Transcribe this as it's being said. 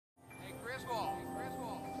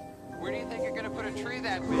you're gonna put a tree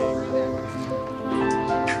that big.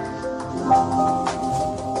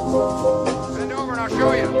 Bend over and I'll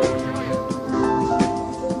show you.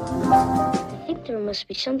 I think there must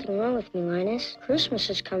be something wrong with me, Linus. Christmas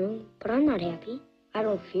is coming, but I'm not happy. I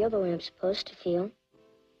don't feel the way I'm supposed to feel.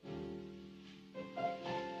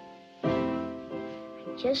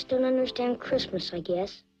 I just don't understand Christmas, I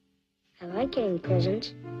guess. I like getting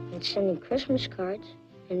presents and sending Christmas cards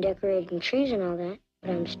and decorating trees and all that,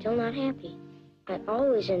 but I'm still not happy. I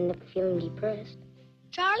always end up feeling depressed.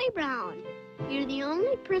 Charlie Brown, you're the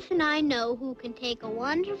only person I know who can take a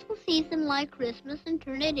wonderful season like Christmas and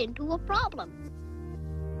turn it into a problem.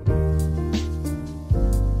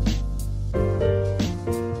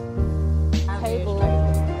 Table,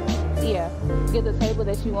 yeah, get the table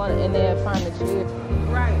that you want and then find the chair.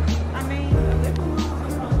 Right. I mean,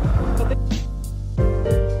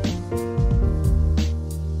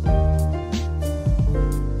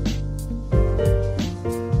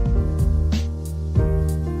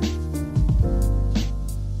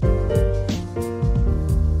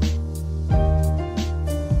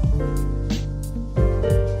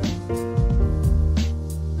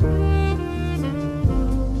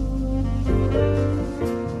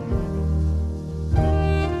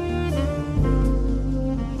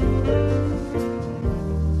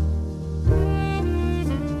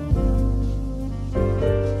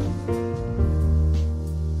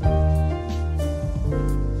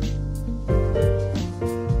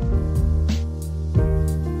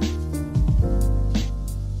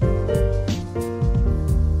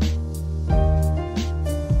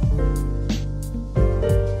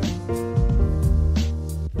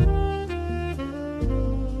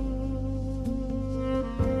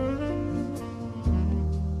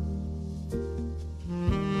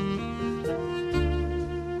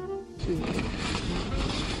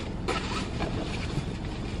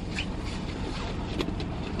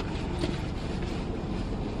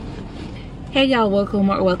 Hey y'all, welcome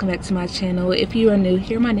back to my channel. If you are new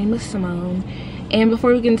here, my name is Simone, and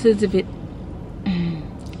before we get into the video,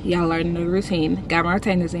 y'all already know the routine. Got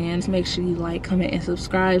Martinez in. Make sure you like, comment, and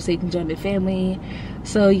subscribe so you can join the family.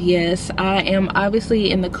 So yes, I am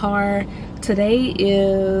obviously in the car. Today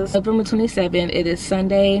is November 27th. It is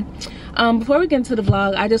Sunday. Before we get into the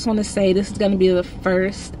vlog, I just want to say this is going to be the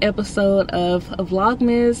first episode of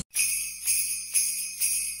Vlogmas.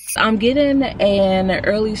 I'm getting an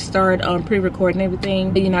early start on pre-recording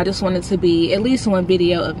everything. You know, I just wanted to be at least one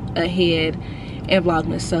video ahead in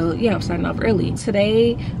Vlogmas. So yeah, I'm starting off early.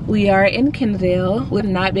 Today we are in Kennedale. We've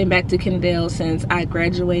not been back to Kennedale since I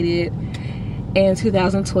graduated in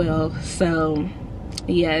 2012. So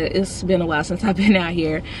yeah, it's been a while since I've been out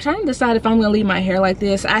here. I'm trying to decide if I'm gonna leave my hair like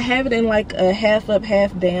this. I have it in like a half up,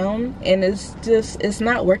 half down, and it's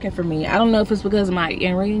not working for me. I don't know if it's because of my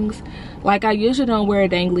earrings. Like, I usually don't wear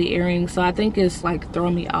dangly earrings, so I think it's like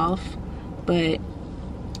throwing me off, but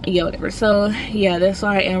yeah, whatever. So yeah, that's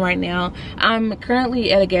where I am right now. I'm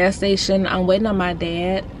currently at a gas station. I'm waiting on my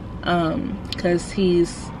dad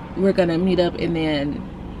because we're gonna meet up and then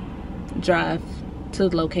drive to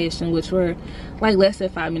the location, which we're like less than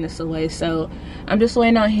 5 minutes away. So I'm just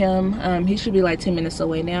waiting on him. He should be like 10 minutes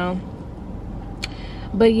away now.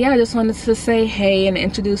 But yeah, I just wanted to say hey and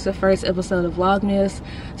introduce the first episode of Vlogmas.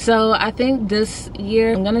 So I think this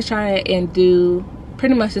year I'm gonna try and do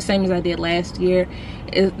pretty much the same as I did last year.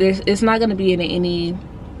 It's not gonna be in any,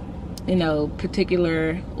 you know,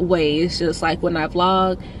 particular way. It's just like when I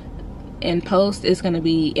vlog and post, it's gonna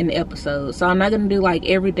be in the episode. So I'm not gonna do like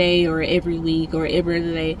every day or every week or every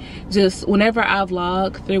other day. Just whenever I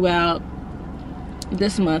vlog throughout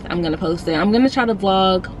this month, I'm gonna post it. I'm gonna try to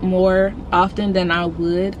vlog more often than I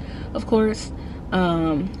would, of course.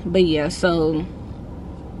 But yeah, so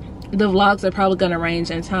the vlogs are probably gonna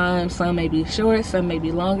range in time. Some may be short, some may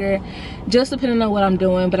be longer, just depending on what I'm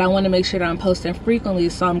doing. But I want to make sure that I'm posting frequently,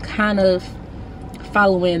 so I'm kind of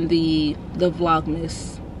following the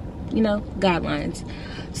Vlogmas, you know, guidelines.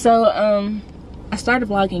 So I started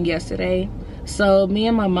vlogging yesterday. So me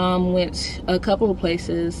and my mom went a couple of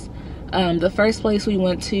places. The first place we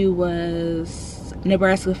went to was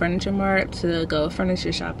Nebraska Furniture Mart to go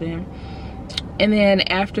furniture shopping. And then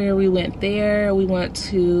after we went there, we went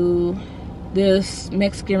to this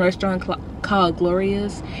Mexican restaurant called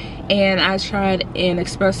Gloria's. And I tried an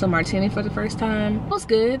Espresso martini for the first time. It was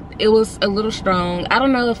good. It was a little strong. I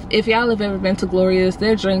don't know if y'all have ever been to Gloria's.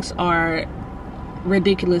 Their drinks are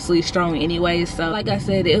ridiculously strong anyway. So like I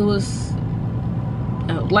said, it was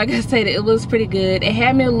pretty good. It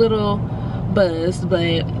had me a little buzzed, but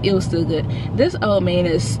it was still good. This old man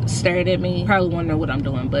is staring at me, probably wondering what I'm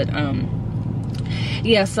doing, but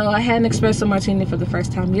Yeah, so I had an espresso martini for the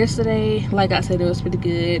first time yesterday. Like I said, it was pretty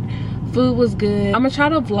good. Food was good. I'm gonna try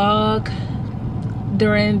to vlog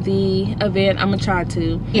during the event. I'm gonna try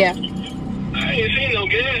to. Yeah. I ain't seen no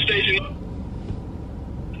gas station.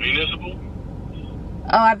 Municipal?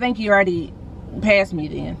 Oh, I think you already passed me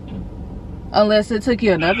then. Unless it took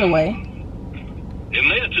you another way. It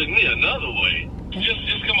may have took me another way.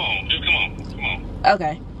 Just come on. Just come on.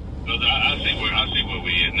 Okay. Cause I see where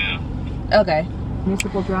we at now. Okay.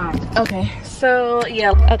 Municipal Drive. Okay, so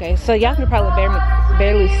yeah. Okay, so y'all can probably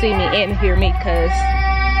barely see me and hear me because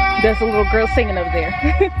there's a little girl singing over there.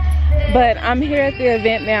 But I'm here at the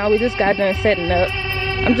event now. We just got done setting up.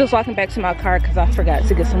 I'm just walking back to my car because I forgot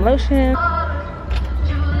to get some lotion.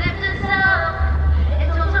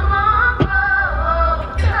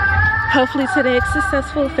 Hopefully today is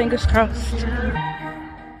successful, fingers crossed.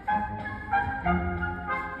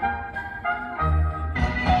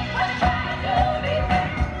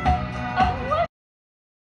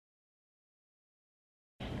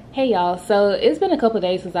 Hey y'all, so it's been a couple of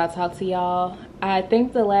days since I talked to y'all. I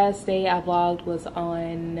think the last day I vlogged was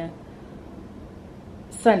on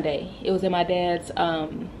Sunday. It was in my dad's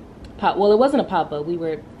pop. Well, it wasn't a pop-up.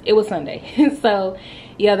 It was Sunday. So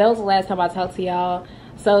yeah, that was the last time I talked to y'all.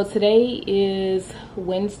 So today is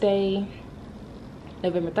Wednesday,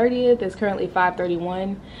 November 30th. It's currently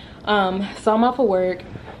 5:31. So I'm off of work.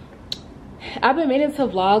 I've been meaning to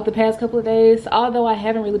vlog the past couple of days, although I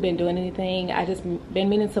haven't really been doing anything. I just been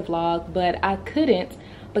meaning to vlog, but I couldn't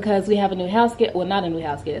because we have a new house guest. Well, not a new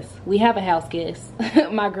house guest. We have a house guest.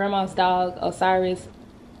 My grandma's dog, Osiris.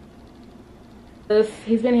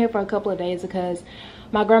 He's been here for a couple of days because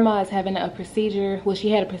my grandma is having a procedure. Well, she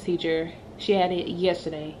had a procedure. She had it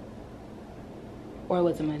yesterday. Or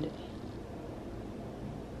was it Monday?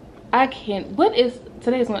 I can't. What is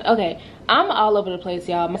today's one? Okay, I'm all over the place,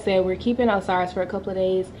 y'all. I said we're keeping Osiris for a couple of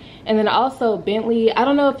days, and then also Bentley. I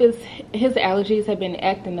don't know if his allergies have been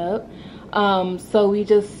acting up, so we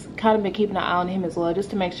just kind of been keeping an eye on him as well,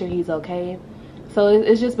 just to make sure he's okay. So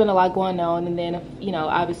it's just been a lot going on, and then you know,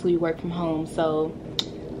 obviously we work from home, so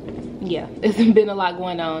yeah, it's been a lot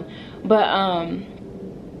going on. But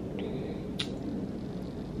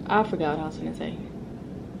I forgot what I was gonna say.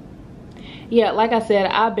 Yeah, like I said,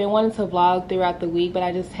 I've been wanting to vlog throughout the week, but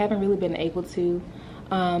I just haven't really been able to.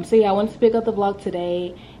 So yeah, I wanted to pick up the vlog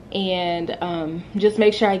today and just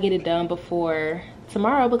make sure I get it done before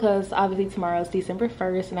tomorrow, because obviously tomorrow is December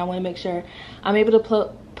 1st, and I want to make sure I'm able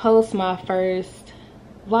to post my first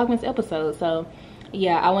Vlogmas episode. So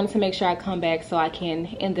yeah, I wanted to make sure I come back so I can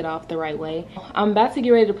end it off the right way. I'm about to get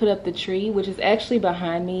ready to put up the tree, which is actually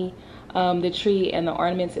behind me, the tree and the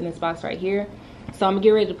ornaments in this box right here. So I'm gonna get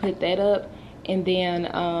ready to put that up. And then,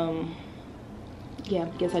 yeah, I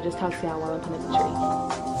guess I just talk to y'all while I'm putting up the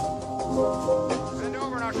tree. Bend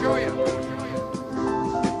over and I'll show you.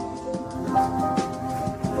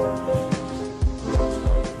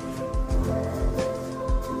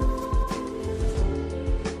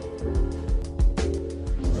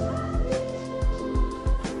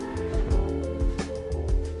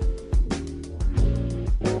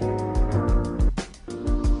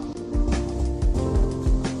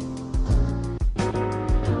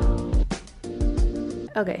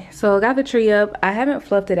 Okay, so I got the tree up. I haven't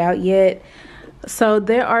fluffed it out yet. So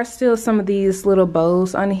there are still some of these little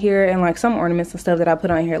bows on here and like some ornaments and stuff that I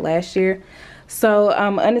put on here last year. So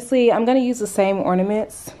honestly, I'm gonna use the same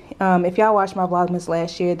ornaments. If y'all watched my Vlogmas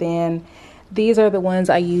last year, then these are the ones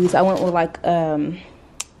I use. I went with like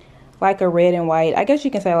a red and white, I guess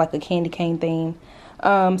you can say like a candy cane theme.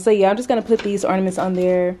 So yeah, I'm just gonna put these ornaments on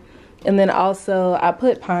there. And then also I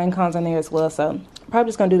put pine cones on there as well. So I'm probably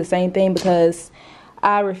just gonna do the same thing because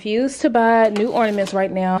I refuse to buy new ornaments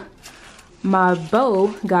right now. My bow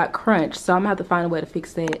got crunched, so I'm gonna have to find a way to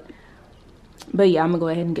fix that. But yeah, I'm gonna go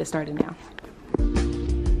ahead and get started now.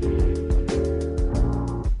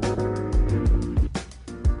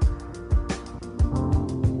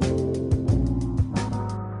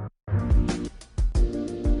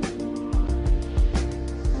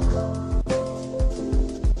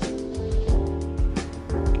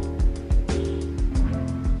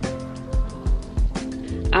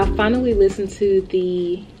 I finally listened to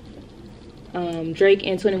the Drake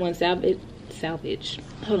and 21 Savage.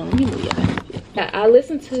 Hold on, let me move y'all. I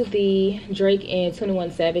listened to the Drake and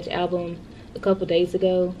 21 Savage album a couple days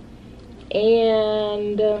ago,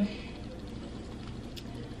 and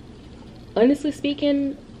honestly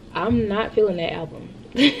speaking, I'm not feeling that album.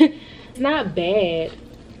 It's not bad.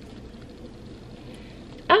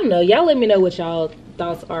 I don't know, y'all let me know what y'all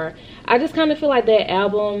thoughts are. I just kind of feel like that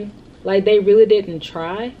album, like they really didn't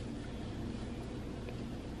try.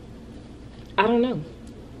 I don't know.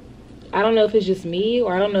 I don't know if it's just me,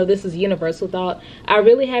 or I don't know if this is universal thought. I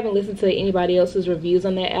really haven't listened to anybody else's reviews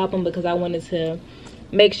on that album because I wanted to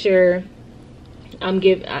make sure I'm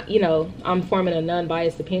I'm forming a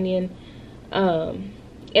non-biased opinion.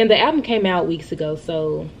 And the album came out weeks ago,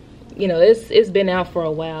 so it's been out for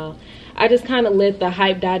a while. I just kind of let the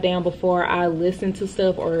hype die down before I listen to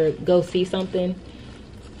stuff or go see something.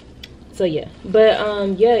 So yeah, but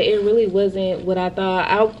yeah, it really wasn't what I thought.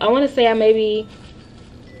 I want to say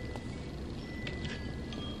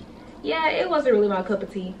yeah, it wasn't really my cup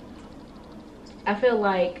of tea. I feel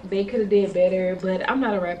like they could have did better, but I'm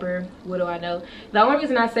not a rapper. What do I know? The only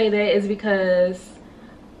reason I say that is because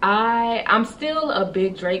I'm still a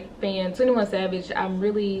big Drake fan. 21 Savage, I'm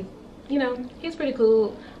really, he's pretty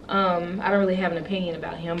cool. I don't really have an opinion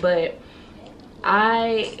about him, but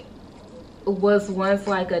I was once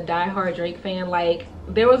like a diehard Drake fan. Like,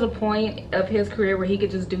 there was a point of his career where he could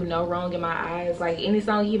just do no wrong in my eyes. Like, any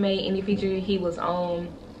song he made, any feature he was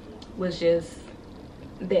on was just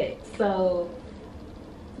that. So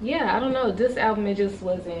yeah, I don't know, this album, it just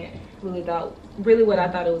wasn't really what I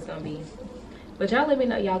thought it was gonna be. But y'all let me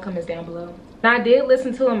know y'all comments down below. Now, I did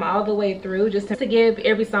listen to him all the way through just to give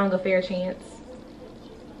every song a fair chance,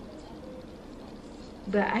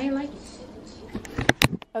 but I ain't like it.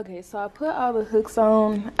 Okay, so I put all the hooks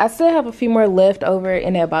on. I still have a few more left over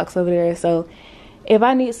in that box over there, so if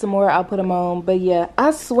I need some more, I'll put them on. But yeah,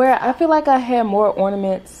 I swear, I feel like I had more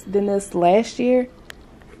ornaments than this last year.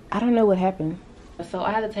 I don't know what happened. So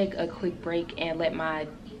I had to take a quick break and let my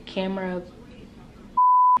camera...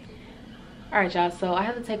 Alright y'all, so I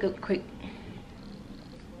had to take a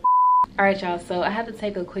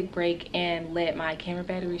quick break and let my camera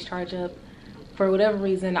batteries charge up. For whatever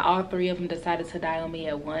reason, all three of them decided to die on me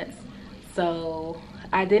at once. So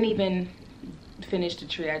I didn't even finish the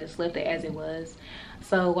tree. I just left it as it was.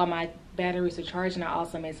 So while my batteries are charging, I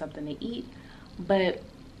also made something to eat. But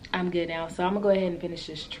I'm good now. So I'm gonna go ahead and finish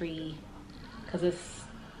this tree because it's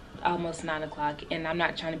almost 9 o'clock and I'm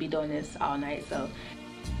not trying to be doing this all night. So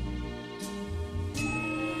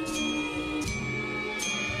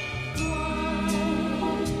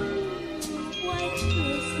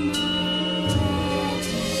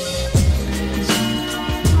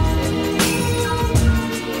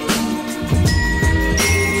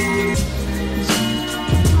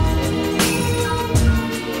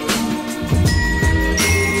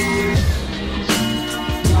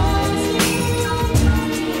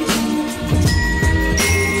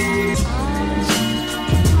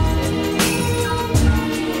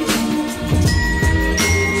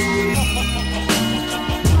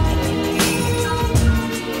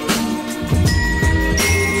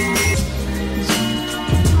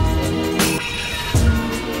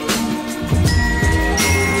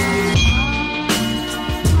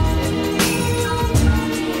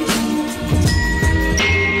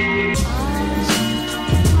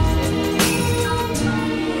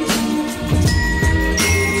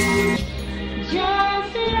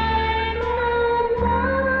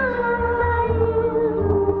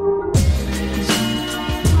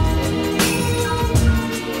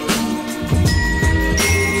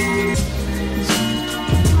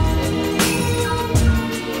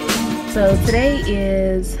today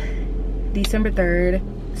is December 3rd,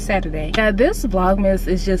 Saturday. Now, this Vlogmas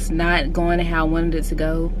is just not going how I wanted it to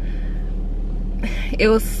go.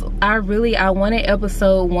 I wanted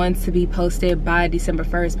episode 1 to be posted by December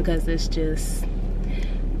 1st because it's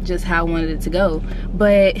just how I wanted it to go.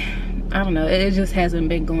 But I don't know, it just hasn't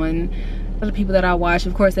been going. The people that I watch,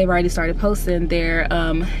 of course, they've already started posting their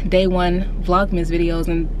day 1 Vlogmas videos,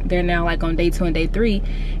 and they're now like on day 2 and day 3,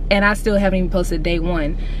 and I still haven't even posted day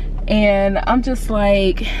 1. And I'm just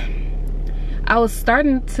like, I was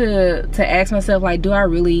starting to ask myself, like, do I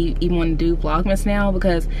really even want to do Vlogmas now?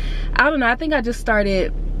 Because I don't know, I think I just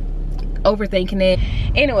started overthinking it.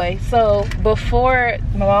 Anyway, so before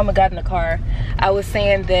my mama got in the car, I was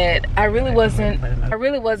saying that I really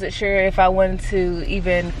wasn't sure if I wanted to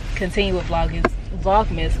even continue with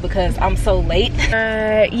Vlogmas because I'm so late.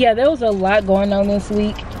 Yeah, there was a lot going on this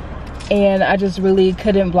week and I just really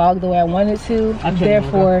couldn't vlog the way I wanted to.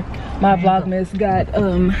 Therefore, my Vlogmas got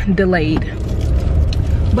delayed.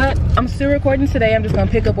 But I'm still recording today. I'm just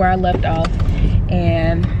gonna pick up where I left off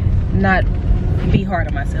and not be hard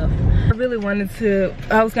on myself. I really wanted to,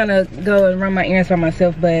 I was gonna go and run my errands by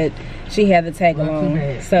myself, but she had to tag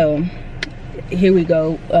along. So here we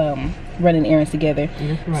go, running errands together.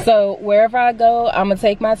 Right. So wherever I go, I'm gonna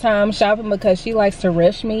take my time shopping because she likes to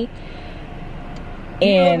rush me.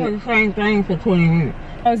 And the same thing for 20 minutes.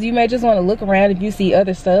 You may just want to look around if you see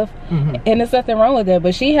other stuff, and there's nothing wrong with that.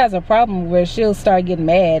 But she has a problem where she'll start getting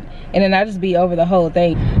mad, and then I just be over the whole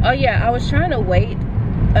thing. Oh yeah, I was trying to wait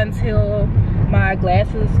until my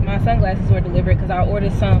sunglasses were delivered because I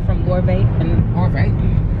ordered some from Lorve.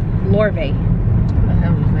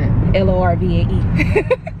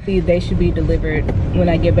 L-O-R-V-A-E. They should be delivered when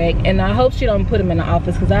I get back, and I hope she don't put them in the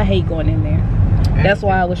office because I hate going in there. That's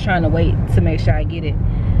why I was trying to wait to make sure I get it.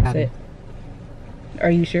 But, are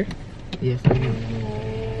you sure? Yes, I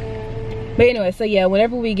am. But anyway, so yeah,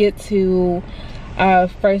 whenever we get to our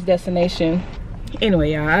first destination,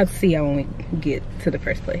 anyway, y'all, I'll see y'all when we get to the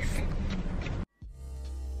first place.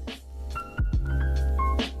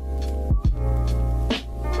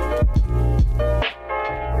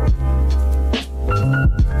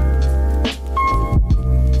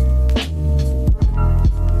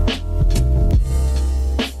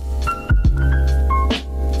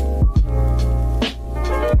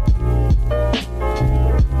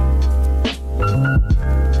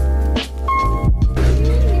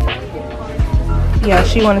 Yeah,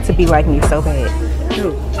 she wanted to be like me so bad.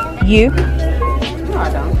 Who? You? No, I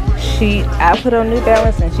don't. I put on New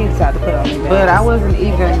Balance and she decided to put on New Balance. But I wasn't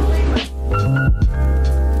even.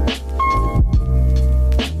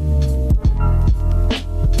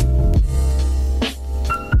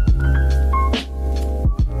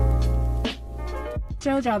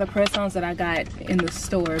 Showed y'all the press-ons that I got in the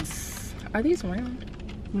stores. Are these round?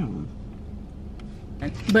 No.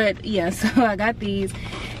 But yeah, so I got these,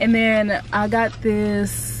 and then I got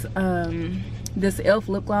this this e.l.f.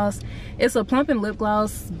 lip gloss. It's a plumping lip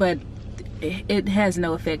gloss, but it has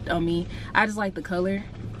no effect on me. I just like the color.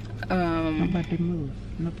 Nobody move.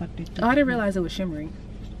 Nobody. Oh, I didn't realize it was shimmering.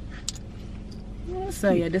 So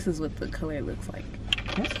yeah, this is what the color looks like.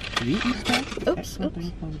 That's cute and stuff. Oops.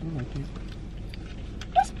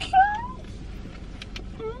 That's cute.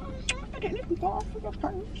 I didn't even go off of your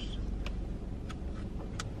purse.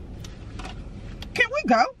 Can we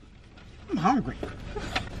go? I'm hungry.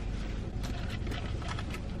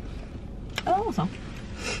 Oh,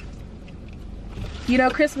 You know,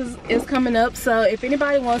 Christmas is coming up, so if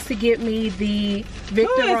anybody wants to get me the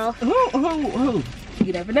Victor Rolf, who?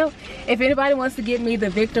 you never know. If anybody wants to get me the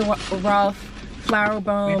Victor Rolf Flower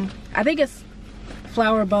Bomb, I think it's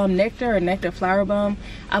Flower Bomb Nectar or Nectar Flower Bomb.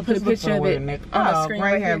 I'll put a picture of it on the screen.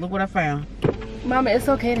 Gray right hair. here. Look what I found. Mama, it's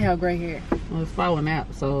okay to have gray hair. Well, it's falling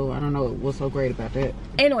out, so I don't know what's so great about that.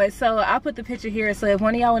 Anyway, so I'll put the picture here. So if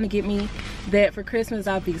one of y'all want to get me that for Christmas,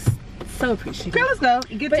 I'll be so appreciative. Okay, let's go.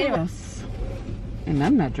 Get But to anyway. us. And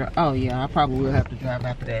I'm not driving. Oh yeah, I probably will have to drive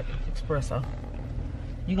after that Espresso.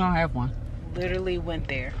 You gonna have one? Literally went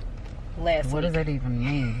there last What week. does that even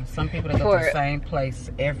mean? Some people that go to the same place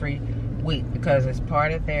every week because it's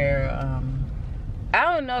part of their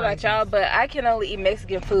I don't know about y'all, but I can only eat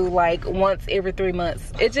Mexican food like once every 3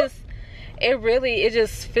 months. It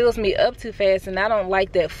just fills me up too fast, and I don't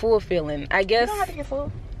like that full feeling. I guess. You don't have to get full.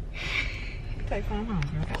 Take one home,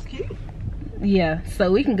 girl. That's cute. Yeah,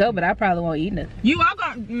 so we can go, but I probably won't eat nothing. You are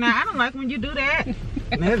gonna. Nah, I don't like when you do that.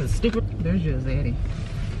 That's a stupid. There's your Zaddy.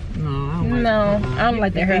 No, I don't like. No, I don't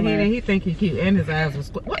like that hairline. He think he's cute, and his eyes was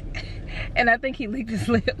what? And I think he licked his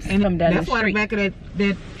lips. And from down that's the why street. the back of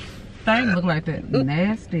that thing look like that.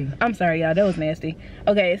 Nasty. I'm sorry, y'all. That was nasty.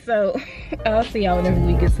 Okay, so I'll see y'all whenever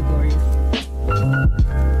we get to Glorious.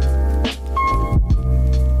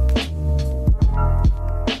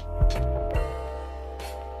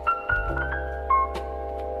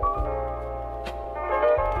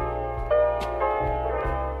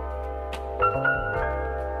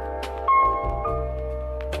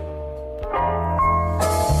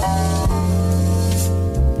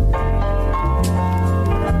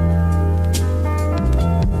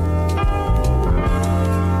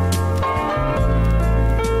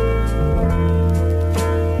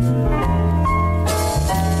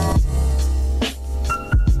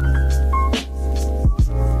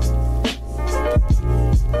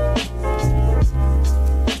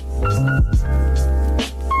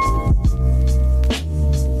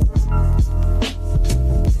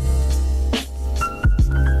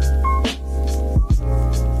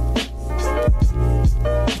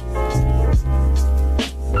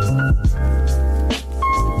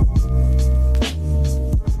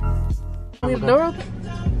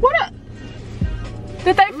 What up?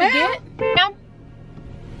 Did they forget?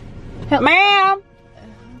 Ma'am.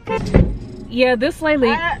 Yeah, this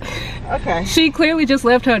lady, Okay. she clearly just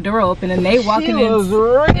left her door open and they walking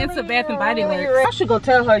into Bath and Body Works. I should go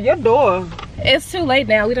tell her your door It's too late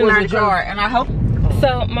now. We don't was already ajar, and I hope.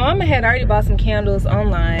 So my mama had already bought some candles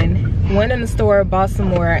online, went in the store, bought some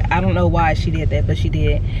more. I don't know why she did that, but she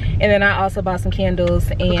did. And then I also bought some candles.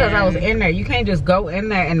 And because I was in there. You can't just go in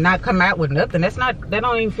there and not come out with nothing. That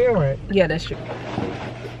don't even feel right. Yeah, that's true.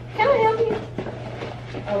 Can I help you?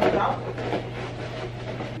 Oh, no.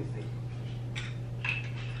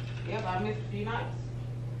 Yep, I missed a few nights.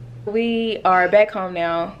 We are back home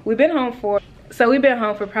now. We've been home for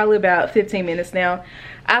probably about 15 minutes now.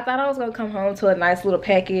 I thought I was gonna come home to a nice little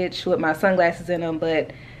package with my sunglasses in them,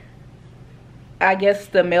 but I guess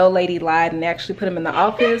the mail lady lied and actually put them in the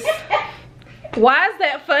office. Why is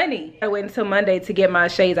that funny? I waited until Monday to get my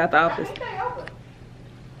shades out the office.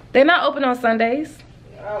 They're not open on Sundays.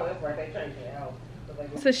 Oh, that's right. They changed it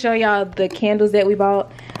out. To show y'all the candles that we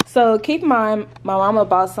bought. So keep in mind, my mama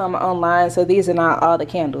bought some online, so these are not all the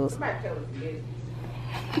candles.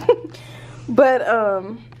 But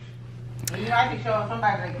you know, I can show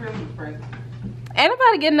somebody their Christmas present. Ain't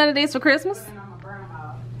nobody getting none of these for Christmas.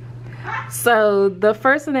 So the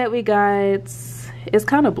first one that we got is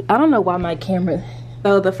kind of, I don't know why my camera.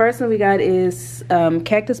 So the first one we got is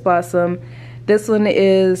Cactus Blossom. This one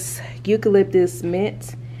is Eucalyptus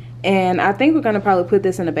Mint. And I think we're gonna probably put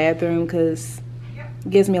this in the bathroom because it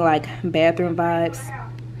gives me like bathroom vibes.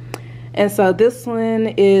 And so this one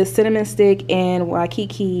is Cinnamon Stick and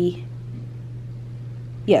Waikiki.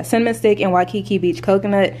 Yeah, Cinnamon Stick and Waikiki Beach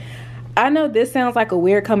Coconut. I know this sounds like a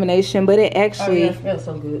weird combination, but it actually, it smells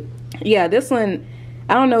so good. Yeah, this one,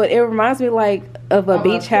 I don't know, it reminds me like of a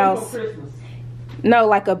beach house. No,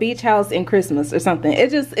 like a beach house in Christmas or something.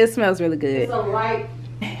 It smells really good. It's a light.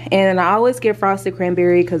 And I always get frosted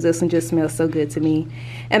cranberry because this one just smells so good to me.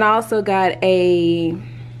 And I also got a,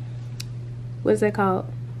 what is that called?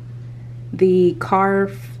 The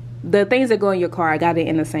things that go in your car. I got it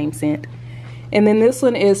in the same scent. And then this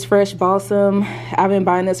one is Fresh Balsam. I've been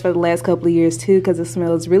buying this for the last couple of years too because it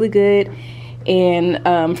smells really good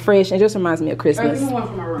and fresh. It just reminds me of Christmas. Give me one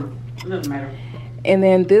from my room. It doesn't matter. And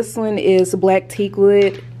then this one is Black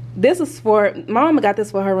Teakwood. This is for, my mama got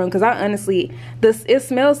this for her room because I honestly, it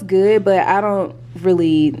smells good, but I don't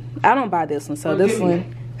buy this one. So this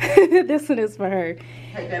one, this one is for her.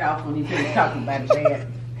 Take that off when you finish talking about it.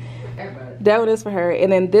 That one is for her.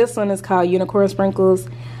 And then this one is called Unicorn Sprinkles.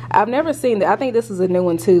 I've never seen that. I think this is a new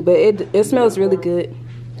one too, but it smells really good.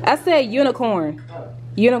 I said unicorn.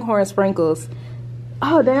 Unicorn Sprinkles.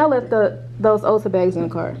 Oh, dang, I left those Ulta bags in the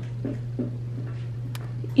car.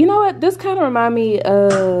 You know what? This kind of remind me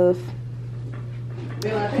of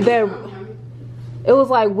that. It was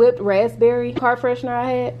like whipped raspberry car freshener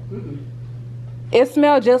I had. It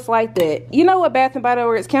smelled just like that. You know what, Bath and Body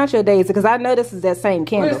Works, count your days because I know this is that same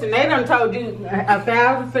candle. Listen, they done told you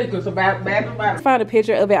 1,000 secrets about Bath and Body. Find a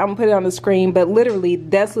picture of it. I'm gonna put it on the screen, but literally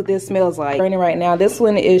that's what this smells like. Burning right now. This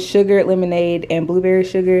one is sugar lemonade and blueberry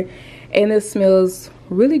sugar, and this smells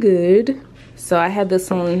really good. So I have this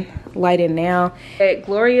one lighted now. At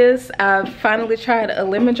Gloria's, I finally tried a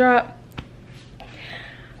lemon drop.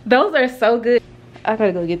 Those are so good. I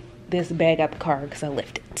gotta go get this bag out the car because I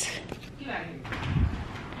left it.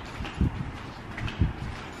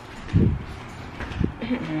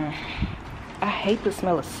 I hate the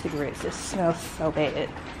smell of cigarettes. It smells so bad.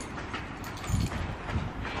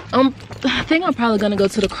 I think I'm probably gonna go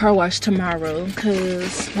to the car wash tomorrow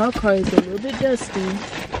because my car is a little bit dusty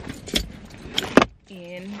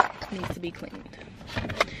and needs to be cleaned.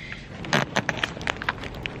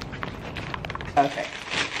 Okay.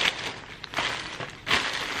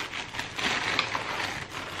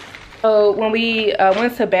 So when we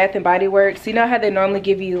went to Bath and Body Works, you know how they normally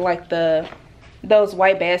give you like those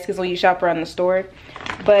white baskets when you shop around the store?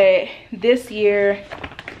 But this year,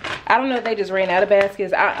 I don't know if they just ran out of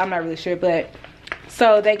baskets. I'm not really sure, but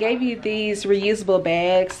so they gave you these reusable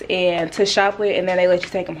bags and to shop with, and then they let you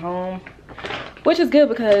take them home, which is good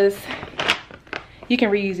because you can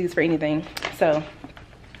reuse these for anything. So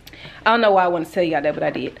I don't know why I wanted to tell y'all that, but I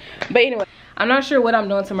did. But anyway, I'm not sure what I'm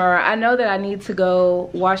doing tomorrow. I know that I need to go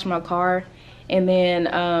wash my car, and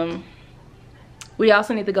then we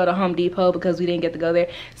also need to go to Home Depot because we didn't get to go there.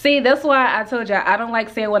 See, that's why I told y'all I don't like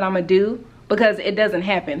saying what I'm gonna do because it doesn't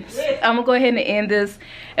happen. I'm gonna go ahead and end this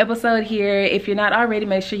episode here. If you're not already,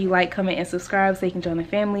 make sure you like, comment, and subscribe so you can join the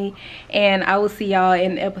family. And I will see y'all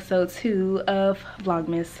in episode 2 of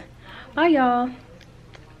Vlogmas. Bye, y'all.